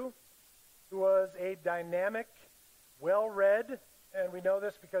Jew who was a dynamic, well-read, and we know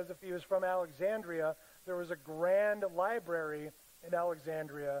this because if he was from Alexandria, there was a grand library in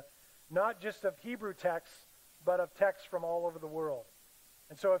Alexandria, not just of Hebrew texts, but of texts from all over the world.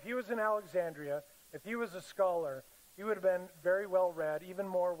 And so if he was in Alexandria, if he was a scholar, he would have been very well-read, even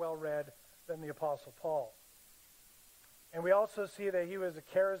more well-read than the Apostle Paul. And we also see that he was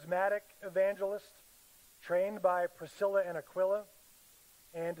a charismatic evangelist, trained by Priscilla and Aquila.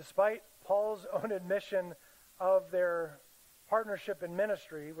 And despite Paul's own admission of their partnership in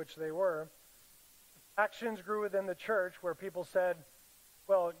ministry, which they were, factions grew within the church where people said,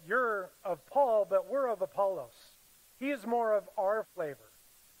 well, you're of Paul, but we're of Apollos. He is more of our flavor.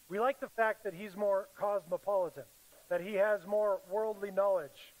 We like the fact that he's more cosmopolitan, that he has more worldly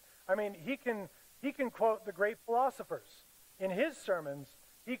knowledge. I mean, he can quote the great philosophers. In his sermons,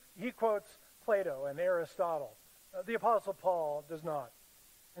 he quotes Plato and Aristotle. The Apostle Paul does not.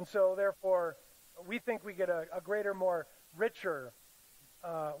 And so, therefore, we think we get a greater, more richer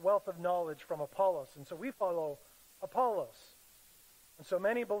wealth of knowledge from Apollos. And so we follow Apollos. And so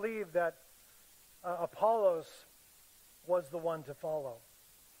many believe that Apollos was the one to follow.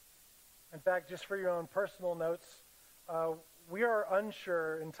 In fact, just for your own personal notes, we are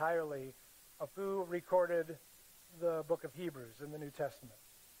unsure entirely of who recorded the book of Hebrews in the New Testament.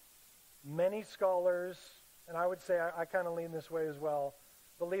 Many scholars, and I would say I kind of lean this way as well,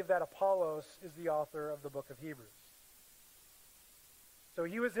 believe that Apollos is the author of the book of Hebrews. So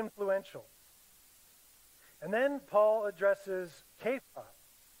he was influential. And then Paul addresses Kepha.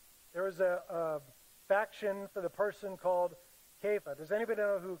 There was a faction for the person called Kepha. Does anybody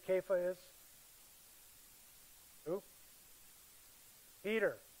know who Kepha is? Who?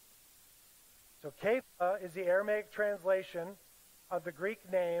 Peter. So Kepha is the Aramaic translation of the Greek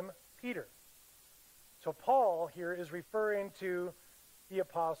name Peter. So Paul here is referring to the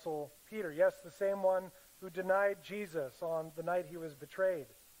Apostle Peter. Yes, the same one who denied Jesus on the night he was betrayed.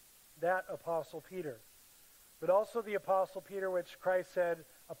 That Apostle Peter. But also the Apostle Peter, which Christ said,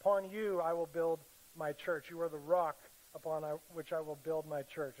 upon you I will build my church. You are the rock upon which I will build my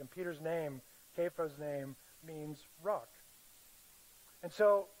church. And Peter's name, Kepha's name, means rock. And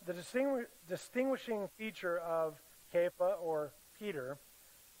so the distinguishing feature of Kepha, or Peter,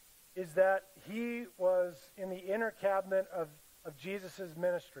 is that he was in the inner cabinet of Jesus'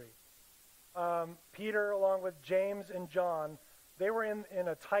 ministry. Peter, along with James and John, they were in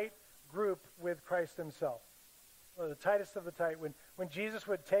a tight group with Christ himself. The tightest of the tight. When Jesus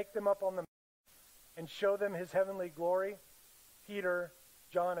would take them up on the mountain and show them his heavenly glory, Peter,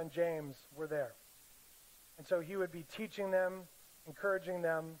 John, and James were there. And so he would be teaching them, encouraging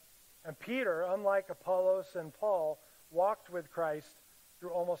them. And Peter, unlike Apollos and Paul, walked with Christ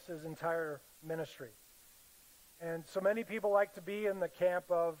through almost his entire ministry. And so many people like to be in the camp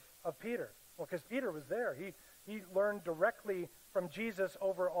of Peter. Well, because Peter was there. He learned directly from Jesus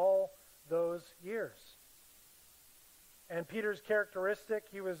over all those years. And Peter's characteristic,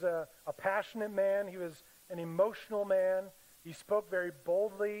 he was a passionate man. He was an emotional man. He spoke very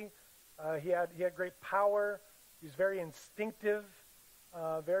boldly. He had great power. He was very instinctive,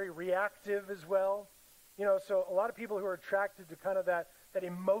 very reactive as well. You know, so a lot of people who are attracted to kind of that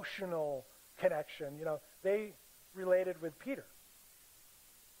emotional connection, you know, they related with Peter.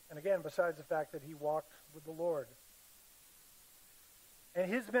 And again, besides the fact that he walked with the Lord. And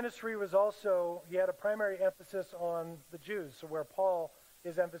his ministry was also, he had a primary emphasis on the Jews. So where Paul,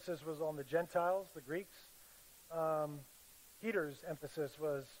 his emphasis was on the Gentiles, the Greeks, Peter's emphasis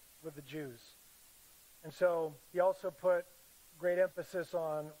was with the Jews. And so he also put great emphasis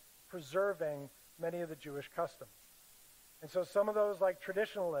on preserving many of the Jewish customs. And so some of those like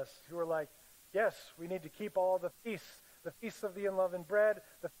traditionalists who were like, yes, we need to keep all the feasts of the unleavened bread,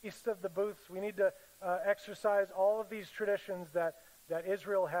 the feast of the booths. We need to exercise all of these traditions that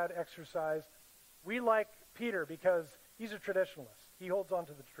Israel had exercised. We like Peter because he's a traditionalist. He holds on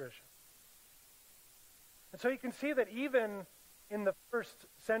to the tradition. And so you can see that even in the first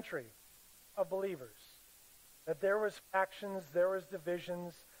century of believers, that there was factions, there was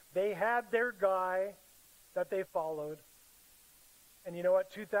divisions. They had their guy that they followed. And you know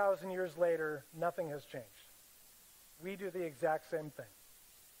what? 2,000 years later, nothing has changed. We do the exact same thing.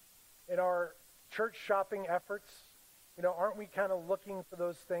 In our church shopping efforts, aren't we kind of looking for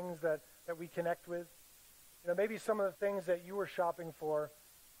those things that we connect with? Maybe some of the things that you were shopping for,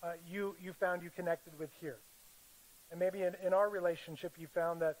 you found you connected with here. And maybe in our relationship, you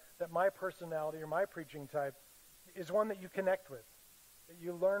found that my personality or my preaching type is one that you connect with, that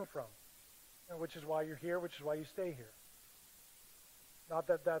you learn from, and which is why you're here, which is why you stay here. Not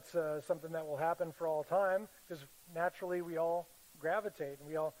that that's something that will happen for all time, because naturally we all gravitate, and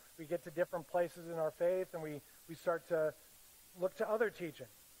we get to different places in our faith, and we start to look to other teaching.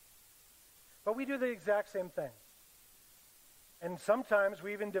 But we do the exact same thing. And sometimes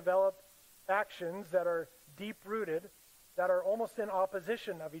we even develop factions that are deep-rooted, that are almost in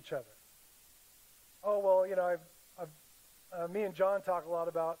opposition of each other. Oh, well, me and John talk a lot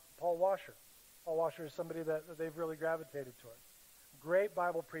about Paul Washer. Paul Washer is somebody that they've really gravitated towards. Great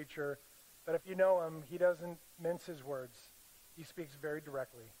Bible preacher, but if you know him, he doesn't mince his words. He speaks very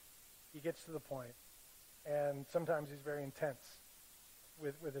directly. He gets to the point, and sometimes he's very intense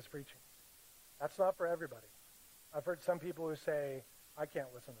with his preaching. That's not for everybody. I've heard some people who say, I can't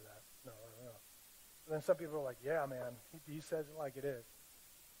listen to that. No. And then some people are like, yeah, man, he says it like it is.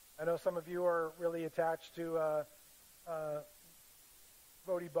 I know some of you are really attached to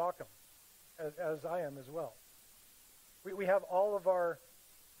Vodi Bakum, as I am as well. We have all of our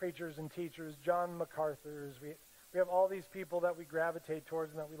preachers and teachers, John MacArthur's. We have all these people that we gravitate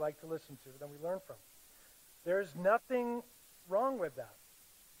towards and that we like to listen to, that we learn from. There's nothing wrong with that.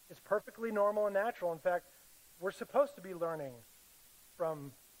 It's perfectly normal and natural. In fact, we're supposed to be learning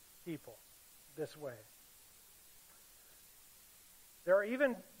from people this way. There are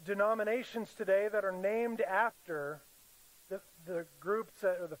even denominations today that are named after the groups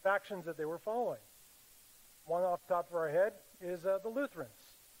or the factions that they were following. One off the top of our head is the Lutherans.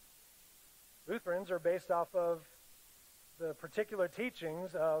 Lutherans are based off of the particular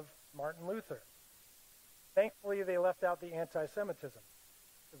teachings of Martin Luther. Thankfully, they left out the anti-Semitism,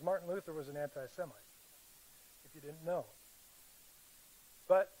 because Martin Luther was an anti-Semite, if you didn't know.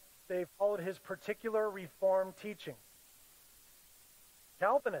 But they followed his particular Reformed teaching.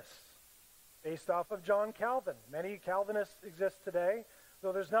 Calvinists, based off of John Calvin. Many Calvinists exist today,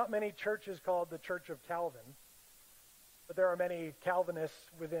 though there's not many churches called the Church of Calvin, but there are many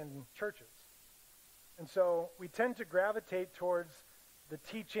Calvinists within churches. And so we tend to gravitate towards the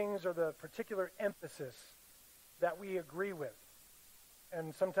teachings or the particular emphasis that we agree with.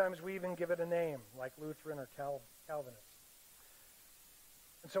 And sometimes we even give it a name, like Lutheran or Calvinist.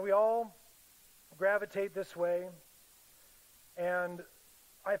 And so we all gravitate this way. And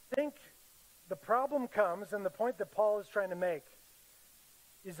I think the problem comes, and the point that Paul is trying to make,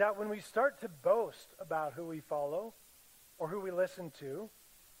 is that when we start to boast about who we follow or who we listen to,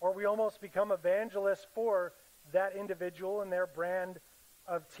 or we almost become evangelists for that individual and their brand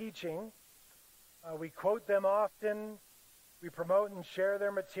of teaching, we quote them often, we promote and share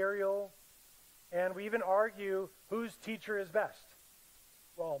their material, and we even argue whose teacher is best.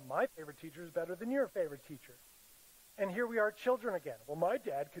 Well, my favorite teacher is better than your favorite teacher. And here we are, children again. Well, my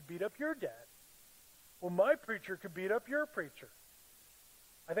dad could beat up your dad. Well, my preacher could beat up your preacher.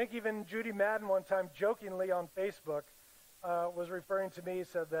 I think even Judy Madden one time jokingly on Facebook was referring to me,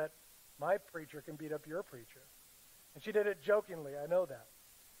 said that my preacher can beat up your preacher. And she did it jokingly, I know that.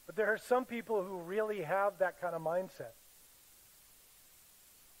 But there are some people who really have that kind of mindset.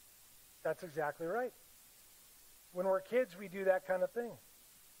 That's exactly right. When we're kids, we do that kind of thing.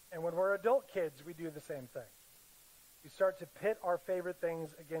 And when we're adult kids, we do the same thing. We start to pit our favorite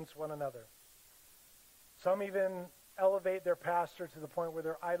things against one another. Some even elevate their pastor to the point where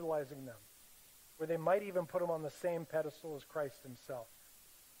they're idolizing them, where they might even put him on the same pedestal as Christ himself,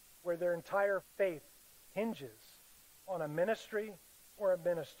 where their entire faith hinges on a ministry or a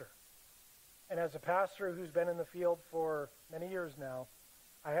minister. And as a pastor who's been in the field for many years now,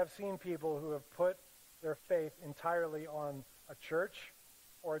 I have seen people who have put their faith entirely on a church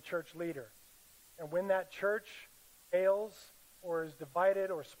or a church leader. And when that church fails or is divided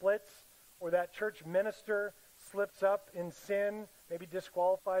or splits, or that church minister slips up in sin, maybe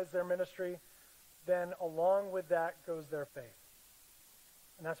disqualifies their ministry, then along with that goes their faith.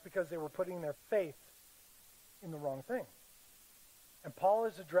 And that's because they were putting their faith in the wrong thing. And Paul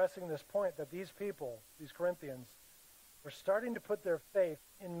is addressing this point that these people, these Corinthians, were starting to put their faith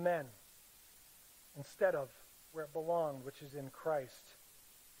in men instead of where it belonged, which is in Christ.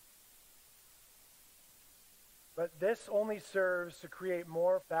 But this only serves to create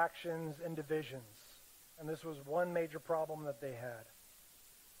more factions and divisions. And this was one major problem that they had.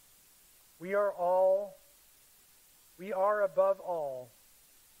 We are above all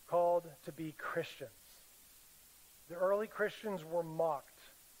called to be Christians. The early Christians were mocked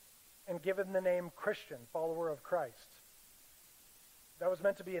and given the name Christian, follower of Christ. That was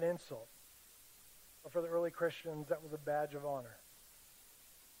meant to be an insult. But for the early Christians, that was a badge of honor.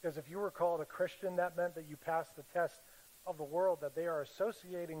 Because if you were called a Christian, that meant that you passed the test of the world, that they are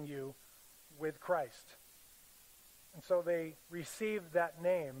associating you with Christ. And so they received that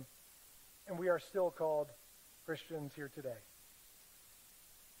name, and we are still called Christians here today.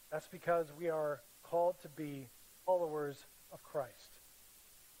 That's because we are called to be followers of Christ.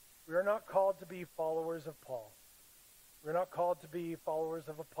 We are not called to be followers of Paul. We're not called to be followers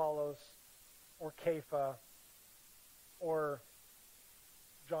of Apollos or Kepha or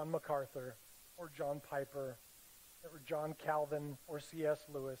John MacArthur or John Piper or John Calvin or C.S.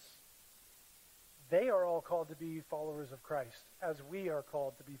 Lewis. They are all called to be followers of Christ, as we are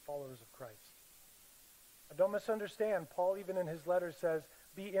called to be followers of Christ. And don't misunderstand. Paul, even in his letter, says,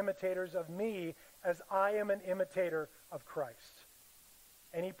 be imitators of me as I am an imitator of Christ.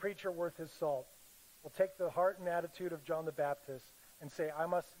 Any preacher worth his salt will take the heart and attitude of John the Baptist and say, I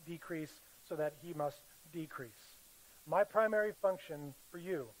must decrease so that he must decrease. My primary function for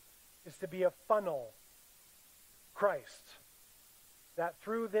you is to be a funnel, Christ, that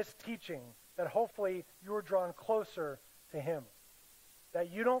through this teaching, that hopefully you are drawn closer to him.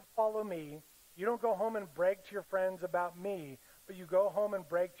 That you don't follow me, you don't go home and brag to your friends about me, but you go home and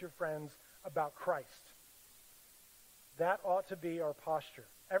brag to your friends about Christ. That ought to be our posture.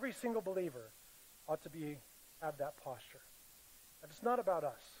 Every single believer ought to have that posture. And it's not about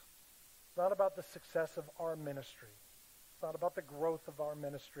us. It's not about the success of our ministry. It's not about the growth of our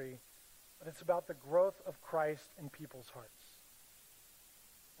ministry, but it's about the growth of Christ in people's hearts.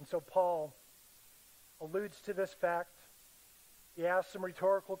 And so Paul alludes to this fact. He asks some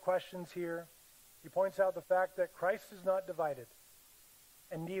rhetorical questions here. He points out the fact that Christ is not divided,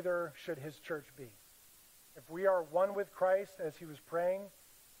 and neither should his church be. If we are one with Christ, as he was praying,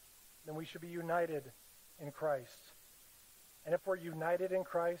 then we should be united in Christ. And if we're united in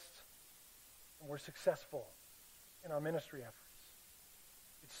Christ, then we're successful in our ministry efforts.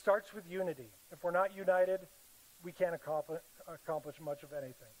 It starts with unity. If we're not united, we can't accomplish much of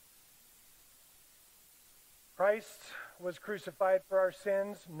anything. Christ was crucified for our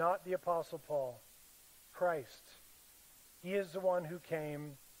sins, not the Apostle Paul. Christ. He is the one who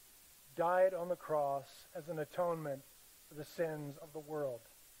came, died on the cross as an atonement for the sins of the world,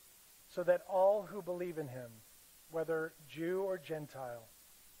 so that all who believe in him, whether Jew or Gentile,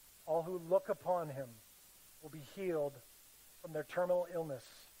 all who look upon him, will be healed from their terminal illness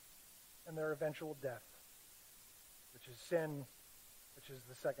and their eventual death, which is sin, which is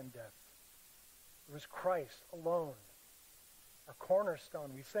the second death. It was Christ alone, our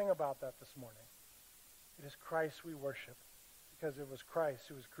cornerstone. We sang about that this morning. It is Christ we worship, because it was Christ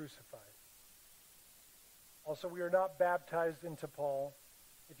who was crucified. Also, we are not baptized into Paul.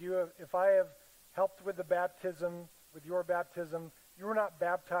 If I have helped with the baptism, with your baptism, you were not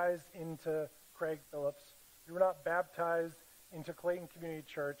baptized into Craig Phillips. You were not baptized into Clayton Community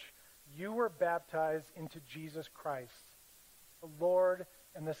Church. You were baptized into Jesus Christ, the Lord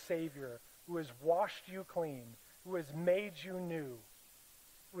and the Savior, who has washed you clean, who has made you new,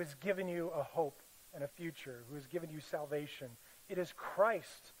 who has given you a hope and a future, who has given you salvation. It is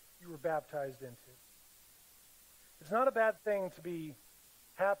Christ you were baptized into. It's not a bad thing to be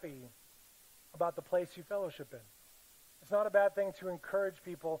happy about the place you fellowship in. It's not a bad thing to encourage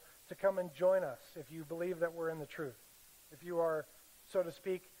people to come and join us if you believe that we're in the truth. If you are, so to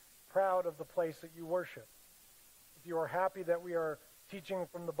speak, proud of the place that you worship. If you are happy that we are teaching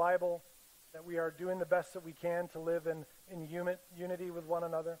from the Bible, that we are doing the best that we can to live in unity with one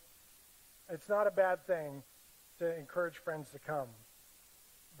another. It's not a bad thing to encourage friends to come.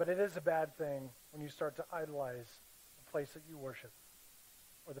 But it is a bad thing when you start to idolize the place that you worship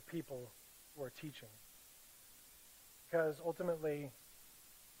or the people who are teaching. Because ultimately,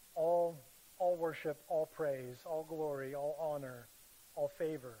 all worship, all praise, all glory, all honor, all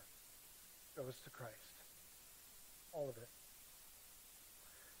favor goes to Christ. All of it.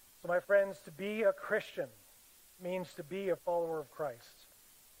 So my friends, to be a Christian means to be a follower of Christ.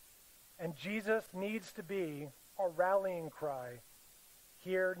 And Jesus needs to be our rallying cry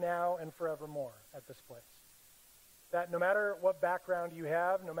here, now, and forevermore at this place. That no matter what background you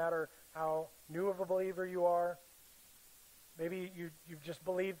have, no matter how new of a believer you are, maybe you've just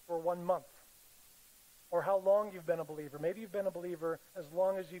believed for 1 month, or how long you've been a believer. Maybe you've been a believer as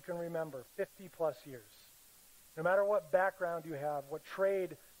long as you can remember, 50 plus years. No matter what background you have, what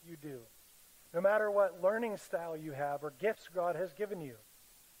trade you do, no matter what learning style you have or gifts God has given you,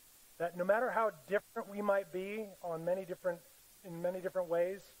 that no matter how different we might be in many different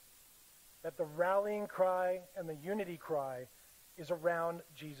ways, that the rallying cry and the unity cry is around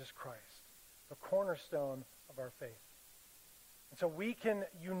Jesus Christ, the cornerstone of our faith. And so we can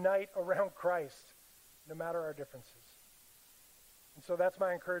unite around Christ no matter our differences. And so that's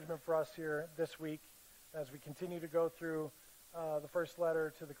my encouragement for us here this week as we continue to go through the first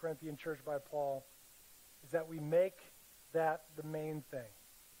letter to the Corinthian church by Paul, is that we make that the main thing.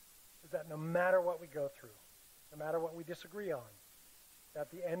 Is that no matter what we go through, no matter what we disagree on,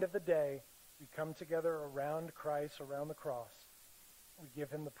 at the end of the day, we come together around Christ, around the cross. We give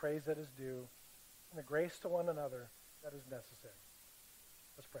him the praise that is due and the grace to one another that is necessary.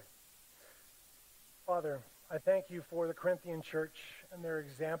 Let's pray. Father, I thank you for the Corinthian church and their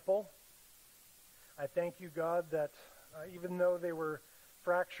example. I thank you, God, that even though they were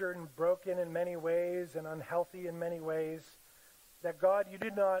fractured and broken in many ways and unhealthy in many ways, that God, you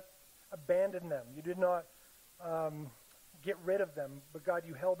did not abandon them. You did not get rid of them, but God,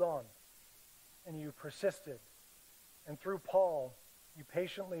 you held on and you persisted. And through Paul, you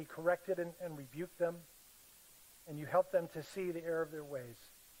patiently corrected and rebuked them, and you helped them to see the error of their ways.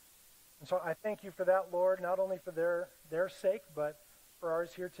 And so I thank you for that, Lord, not only for their sake, but for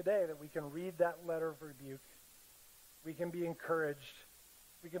ours here today, that we can read that letter of rebuke. We can be encouraged.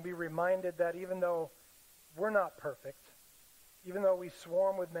 We can be reminded that even though we're not perfect, even though we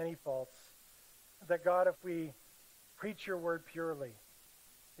swarm with many faults, that God, if we preach your word purely,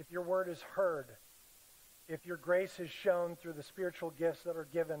 if your word is heard, if your grace is shown through the spiritual gifts that are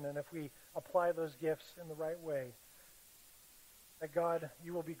given, and if we apply those gifts in the right way, that God,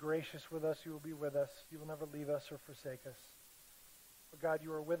 you will be gracious with us, you will be with us, you will never leave us or forsake us. But God,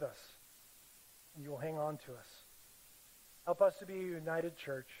 you are with us, and you will hang on to us. Help us to be a united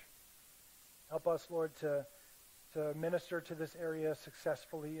church. Help us, Lord, to minister to this area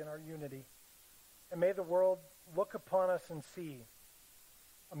successfully in our unity. And may the world look upon us and see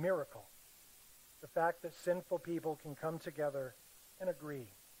a miracle. The fact that sinful people can come together and agree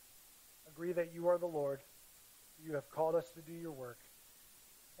that you are the Lord, you have called us to do your work,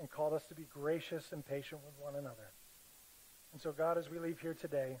 and called us to be gracious and patient with one another. And so, God, as we leave here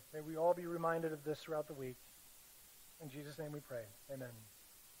today, may we all be reminded of this throughout the week. In Jesus' name we pray. Amen.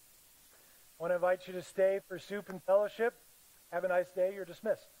 I want to invite you to stay for soup and fellowship. Have a nice day. You're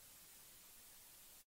dismissed.